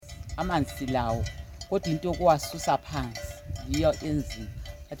amanzi silawo kodwa into yokuwasusa phansi yiyo enzima.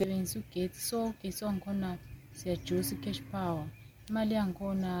 Sebenzisa ugesi, so ugesi wangikhona siyajusa i-cash power, imali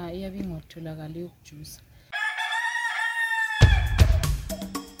yangikhona iyabe ingatholakali yokujusa.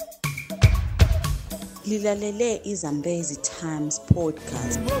 Lilalele iZambezi Times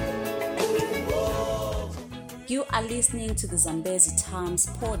podcast. You are listening to the Zambezi Times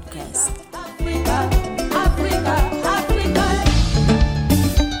podcast. Africa.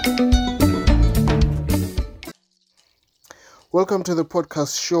 Welcome to the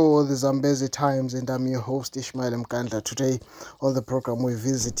podcast show, the Zambezi Times, and I'm your host, Ishmael Mkandla. Today on the program, we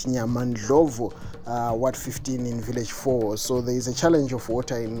visit Nyamandlovu, Ward 15 in Village 4. So there is a challenge of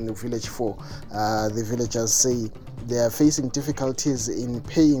water in Village 4. The villagers say they are facing difficulties in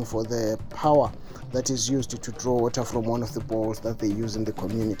paying for the power that is used to draw water from one of the boreholes that they use in the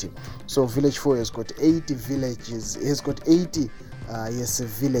community. So Village 4 has got 80 villages,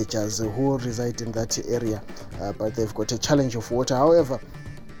 villagers who reside in that area, but they've got a challenge of water. However,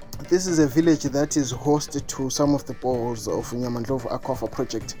 this is a village that is host to some of the boreholes of Nyamandlovu Aquifer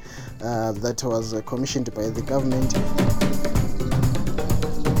project that was commissioned by the government.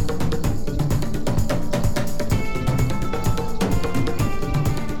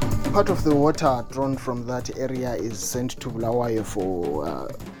 Part of the water drawn from that area is sent to Bulawayo for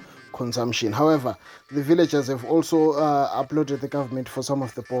consumption. However, the villagers have also uploaded the government for some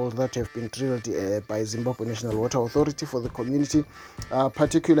of the boreholes that have been drilled by Zimbabwe National Water Authority for the community.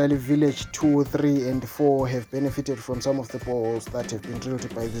 Particularly village 2, 3 and 4 have benefited from some of the boreholes that have been drilled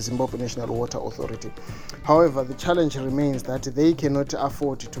by the Zimbabwe National Water Authority. However, the challenge remains that they cannot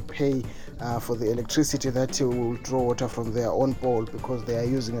afford to pay for the electricity that will draw water from their own borehole because they are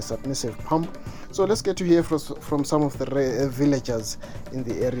using a submersive pump. So let's get to hear from some of the villagers in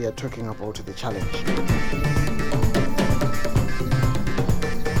the area talking about the challenge.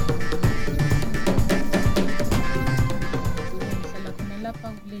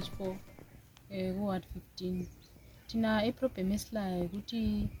 Village 4 Ward 15 thina iproblem esilayo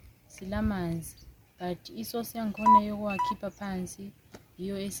ukuthi silamanzi but isource yangikhona yokuwakhipha phansi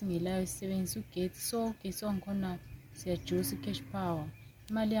yiyo esingelayo, sisebenzisa ugesi, so ugesi wangikhona siyajusa i-cash power,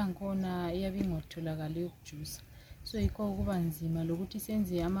 imali yangikhona iyabe ingatholakali yokujusa. So yikho kuba nzima lokuthi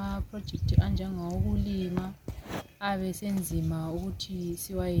senze ama-project anjengawokulima abe senzima ukuthi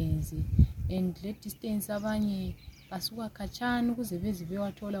siwayenze, and le distance abanye basuka khatshana ukuze beze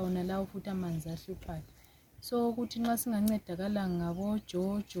bewathola wona lawo futhi amanzi ahluphayo. So ukuthi nxa singancedakala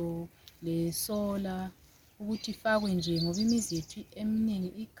ngabojojo le-solar ukuthi ifakwe nje ngoba imizi yethu eminingi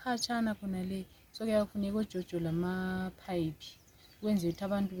ikhatshana khona le, so kuyafuneka ojojo lamaphayiphi ukwenza ukuthi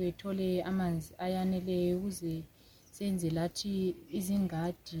abantu bethole amanzi ayaneleyo ukuze senze lathi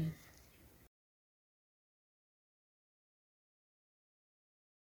izingadi.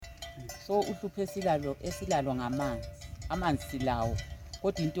 So uhlupho esilalo amanzi silawo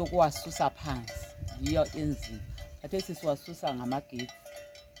kodwa into yokuwasusa phansi yiyo enzima. Khathesi siwasusa ngamagetsi,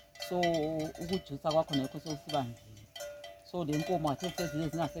 so ukujusa kwakho nekho sokusiba nzima. So le nkomo khathesi seziye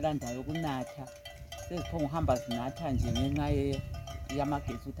zingaselandayo yokunatha, seziphonga uhamba zinatha nje ngenxa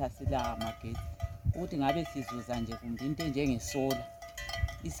yamagetsi ukuthi asila amagetsi. Ukuthi ngabe sizuza nje kumbe into enjengesola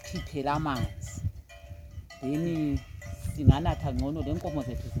isikhiphele amanzi, then singanatha ngcono, le nkomo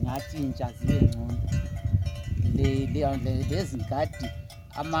zethu zingatshintsha zibe ngcono. Lezingadi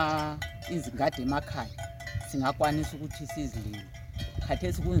izingadi emakhaya singakwanisa ukuthi sizilime.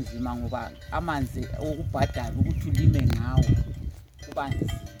 Khathesi kunzima ngoba amanzi okubhadala ukuthi ulime ngawo kuba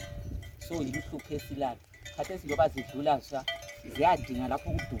nzima. So yilihlupho esilalo. Khathesi njengoba zidlula ziyadinga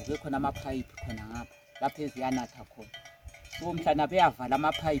lapho kuduke khona amaphayiphi khona ngapha lapho eziyanatha khona. So mhlana beyavala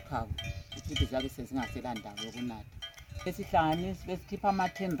amaphayiphi abo ukuthi ziyabe sezingaselandawo yokunatha. Esihlanganisa besikhipha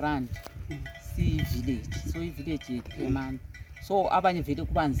ama-R10 si-village, so i-village yethu emani. So abanye vele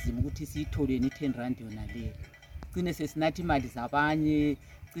kuba nzima ukuthi siyithole ni-R10 yona leyo. Cine sesinatha imali zabanye,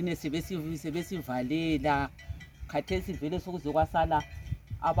 cine sebesivalela. Khathesi vele sokuze kwasala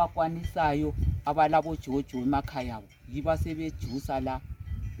abakwanisayo abalabo jojo emakhaya abo yiba sebejusa la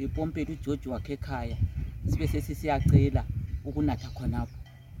bepompela ujojo wakhe ekhaya, sibe sesiyacela ukunatha khonapho.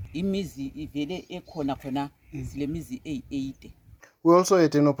 Imizi ivele ekhona khona silemizi 80. We also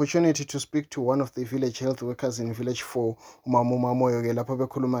had an opportunity to speak to one of the village health workers in Village 4, Umama Moyo ke lapho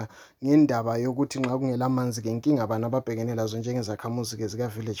bekhuluma ngendaba yokuthi nxa kungela amanzi ke inkinga abana ababhekene lazo njengezakhamuzi ke zika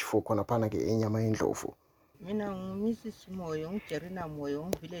Village 4 khona phana ke eNyamandlovu. Mina ngu-Mrs. Moyo, ngu-Jerina Moyo,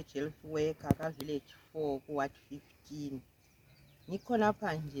 ngu-village health worker ka-Village 4 ku-Ward 15. Ngikhona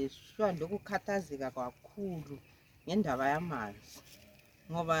pha nje sishwa ndokukhathazeka kakhulu ngendaba yamanzi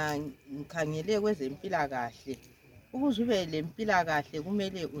ngoba ngikhangele kwezempilakahle ukuze ube lempilakahle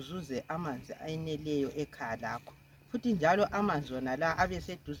kumele uzuze amanzi ayeneleyo ekhaya lakho, futhi njalo amanzi wona la abe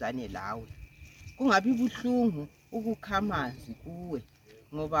seduzane lawe. Kungabi buhlungu ukukha amanzi kuwe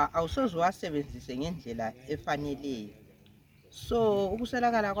ngoba awusoze wasebenzise ngendlela efaneleyo. So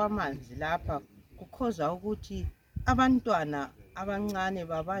ukuswelakala kwamanzi lapha kukhoza ukuthi abantwana abancane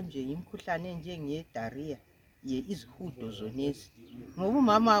babanjwe imikhuhlane enjenge-diarrhea, izihudo zonezi, ngoba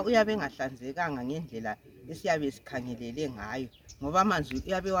umama uyabe engahlanzekanga ngendlela esiyabe sikhangelele ngayo, ngoba amanzi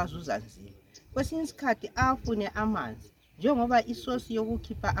uyabe wazuza nzima. Kwesinye isikhathi afune amanzi, njengoba isosi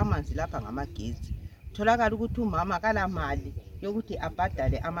yokukhipha amanzi lapha ngamagetsi, tholakala ukuthi umama kala mali yokuthi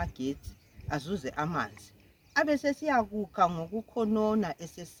abhadale amagetsi azuze amanzi, abe sesiyakukha ngokukhonona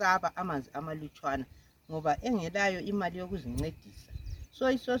esesaba amanzi amalutshwana ngoba engelayo imali yokuzincedisa.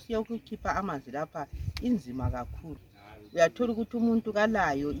 So isosi yokukhipha amanzi lapha inzima kakhulu. Uyathola ukuthi umuntu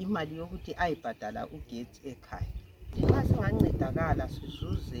kalayo imali yokuthi ayibhadala ugetsi ekhaya. Nxa singancedakala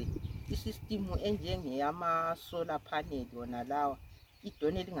sizuze isistimu enjengeyama solar panel wona lawa,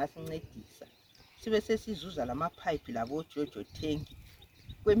 idone lingasincedisa. Sibe sesizuza lamapipe labo jojo tank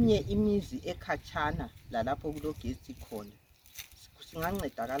kweminye imizi ekhatshana lalapho kulogetsi khona.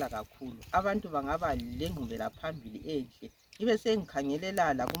 Singancedakala kakhulu. Abantu bangaba lengqubela phambili enhle. Ngibe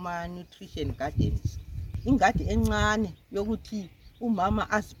sengikhangelela la kuma nutrition gardens, ingadi encane yokuthi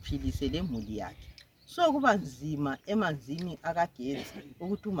umama aziphilise lemuli yakhe. So kuba nzima emanzini akagetsi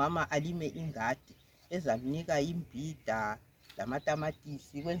ukuthi umama alime ingadi ezamnika imbhida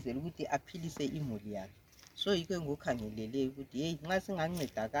lamatamatisi kwenzela ukuthi aphilise imuli yakhe. So yikho engikukhangelele ukuthi nxa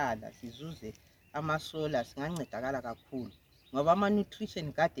singancedakala sizuze amasola singancedakala kakhulu, ngoba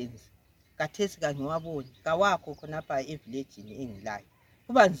ama-nutrition gardens kathesi kangiwaboni, kawakho khonapha evillagini engilayo.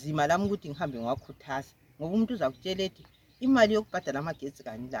 Kuba nzima lami ukuthi ngihambe ngiwakhuthaza ngoba umuntu uzakutshela ethi imali yokubhadala amagetsi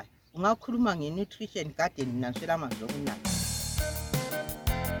kanilayo. Ungakhuluma nge-nutrition garden mina ngiswela amanzi okunatha.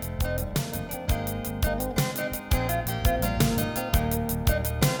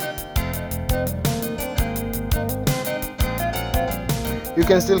 You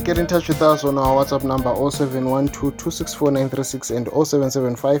can still get in touch with us on our WhatsApp number 0712264936 and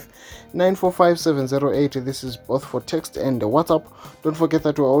 0775945708. This is both for text and WhatsApp. Don't forget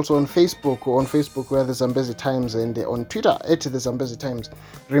that we're also on Facebook. On Facebook, we're the Zambezi Times, and on Twitter, @the Zambezi Times.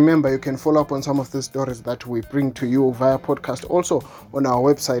 Remember, you can follow up on some of the stories that we bring to you via podcast, also on our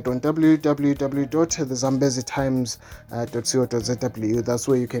website on www.thezambezitimes.co.zw. That's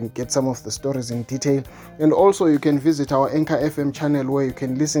where you can get some of the stories in detail. And also, you can visit our Anchor FM channel where you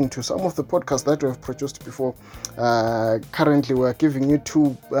can listen to some of the podcasts that we have produced before. Currently, we're giving you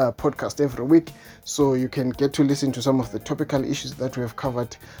 2 podcasts every week, so you can get to listen to some of the topical issues that we have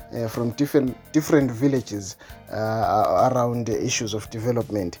covered from different villages around the issues of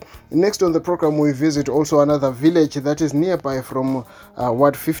development. Next on the program, we visit also another village that is nearby from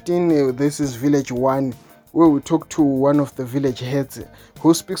Ward 15. This is Village 1, where we talk to one of the village heads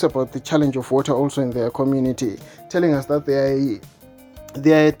who speaks about the challenge of water also in their community, telling us that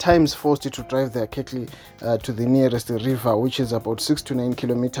they are at times forced to drive their cattle to the nearest river, which is about 6 to 9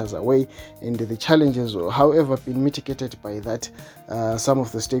 kilometers away, and the challenges, however, been mitigated by that. Some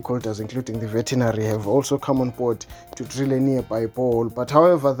of the stakeholders, including the veterinary, have also come on board to drill a nearby borehole. But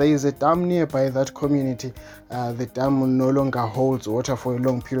however, there is a dam nearby that community. The dam no longer holds water for a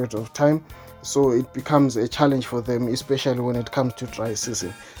long period of time, so it becomes a challenge for them, especially when it comes to dry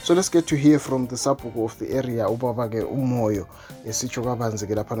season. So let's get to hear from the sapuko of the area, ubabake umoyo esitsho kabanzi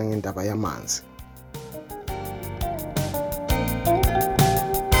ke lapha ngendaba yamanzi.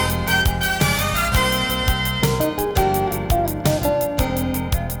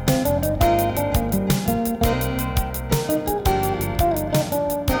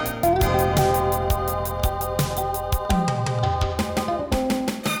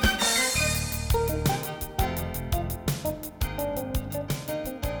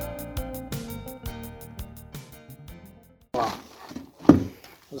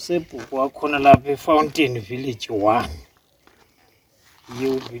 Usebhuku wakhona lapha eFountain Village 1.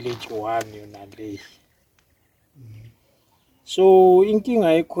 Yiyo Village 1 yona leyi. So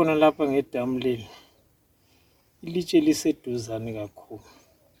inkinga ekhona lapha ngedamu leli. Ilitshe liseduzane kakhulu.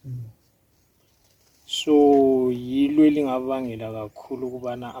 So yilo elingabangela kakhulu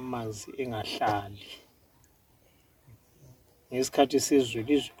ukubana amanzi engahlali. Ngesikhathi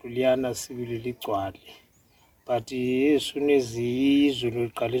sezulu izulu liyana sibili ligcwale. But as soon as izulu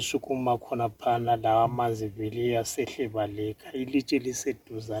liqalisa ukuma khona phana lawa amanzi vele asehlebaleka, ilitshe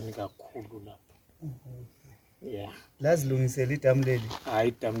liseduzane kakhulu lapha. Yeah. Lazilungisela idamu leli? Hayi,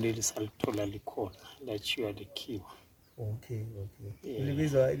 idamu leli salithola likhona, lachiwa likhiwa. Okay.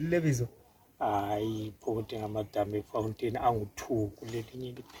 Libizwa hayi phakathi ngamadami efountain angu-2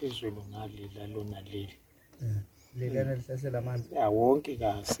 kulelinye liphezulu ngalela lona leli lelana lihlasela amanzi wonke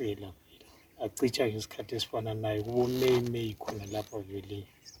kasela vele acicha ngesikhathi esifana nayo kubo May khona lapha vele.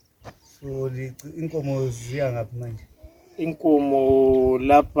 so inkomo ziya ngaphi manje? Inkomo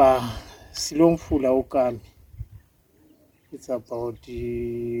lapha silomfula ukambi, it's about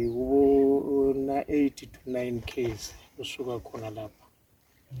 80 to 9 k's usuka khona lapha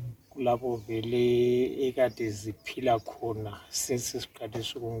kulapho vele ekade ziphila khona since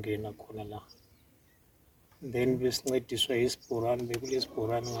siqalisa ukungena khona la. Then besincediswa isibhorane,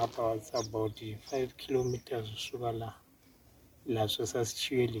 bekulesibhorane ngapha it's about 5 kilometers usuka la laso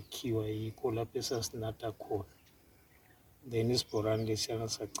sasishiywe likhiwa yikho lapho esasinatha khona. Then isibhorane lesiyana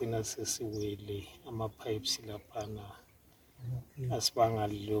sagcina sesiwele ama-pipes laphana asibanga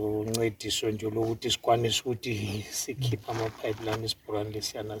lo ncediso nje lokuthi sikwanise ukuthi sikhiphe ama-pipe lana isibhorane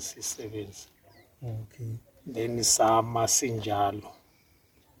lesiyana sisebenze. Then sama sinjalo.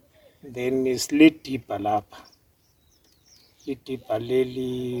 Then silidibha lapha. Idibha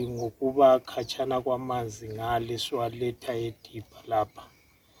leli ngokuba khatshana kwamanzi ngale siwaletha edibha lapha.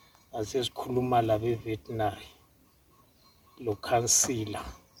 Asesikhuluma labe-veterinary lo councillor.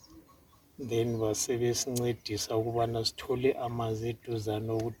 Then basebesincedisa ukubana sithole amanzi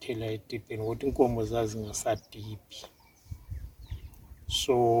eduzane okuthela edibheni ukuthi inkomo zazingasadibhi.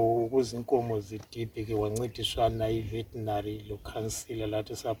 So ukuze inkomo zidibhe-ke wancediswana i-veterinary lo councillor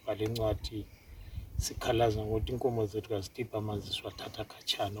lathi sabhala incwadi sikhalaza ngokuthi inkomo zethu kazidibhe amanzi siwathatha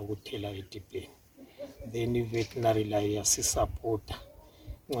khatshana ukuthela edibheni. Then i-veterinary layo yasisapota.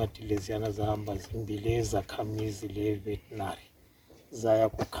 Incwadi leziyana zahamba zimbili ezakhamizi le-veterinary zaya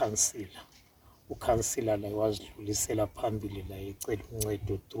ku-councillor. U-councillor layo wazidlulisela phambili la ecela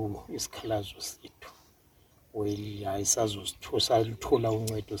uncedo through isikhalazo sethu. Well, hayi salithola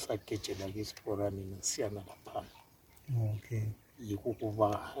uncedo sagejela kwisibhorane nasiyana laphana. Yikho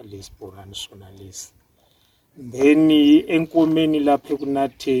ukuba lesibhorane sona lesi. Then enkomeni lapha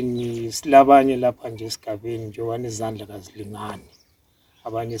ekunatheni silabanye lapha nje esigabeni njengobana izandla kazilingani.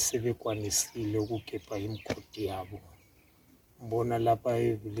 Abanye sebekwanisile ukugebha imigodi yabo. Mbona lapha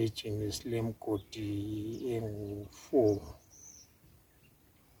evillagini silemgodi engu-4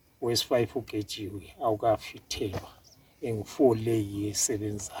 wesi-5 ugejiwe awukafithelwa, engu-4 leyi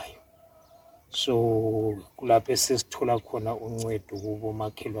esebenzayo. So kulapho esesithola khona uncedo kubo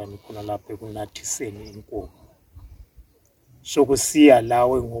makhelwane khona lapho ekunathiseni inkomo. So kusiya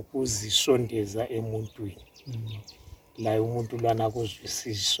lawe ngokuzisondeza emuntwini. La umuntu lwana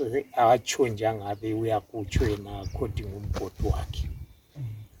kuzwisiso atsho njengabe uyakutsho yena according umbhodi wakhe.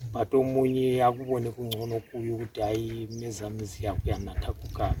 But omunye akubone kungcono kuyo ukuthi hayi mezami ziyakuyanatha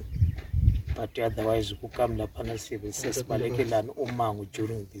kukami. But otherwise kukami laphana sibe sesibalekelana umango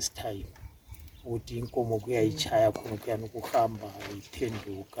during this time. Ukuthi inkomo kuyayitshaya khona kuyana ukuhamba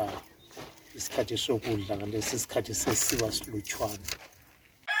iphenduka isikhathi sokudla ngalesi sikhathi sesiba silutshwana.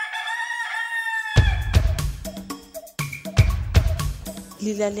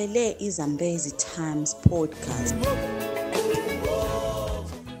 Lilalele iZambezi Times podcast.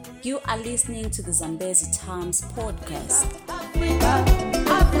 You are listening to the Zambezi Times podcast.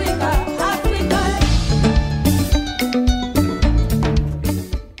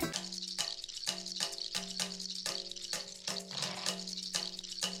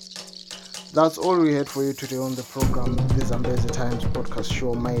 That's all we had for you today on the program, the Zambezi Times podcast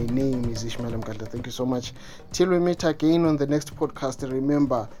show. My name is Ishmael Mkadla. Thank you so much. Till we meet again on the next podcast,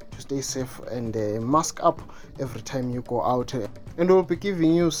 remember to stay safe and mask up every time you go out. And we'll be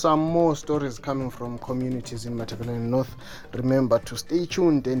giving you some more stories coming from communities in Matabeleland North. Remember to stay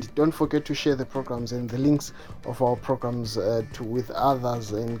tuned and don't forget to share the programs and the links of our programs with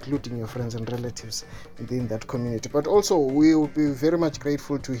others, including your friends and relatives within that community. But also, we will be very much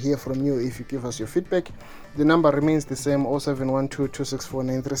grateful to hear from you if you give us your feedback. The number remains the same,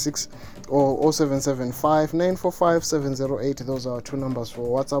 0712-264-936 or 0775-945-708. Those are our two numbers for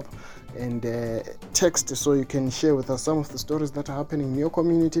WhatsApp and text, so you can share with us some of the stories that are happening in your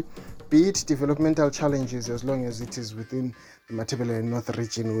community, be it developmental challenges, as long as it is within the Matabeleland North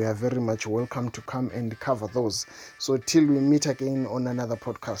region. We are very much welcome to come and cover those. So till we meet again on another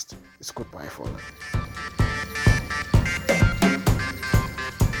podcast, it's goodbye for now.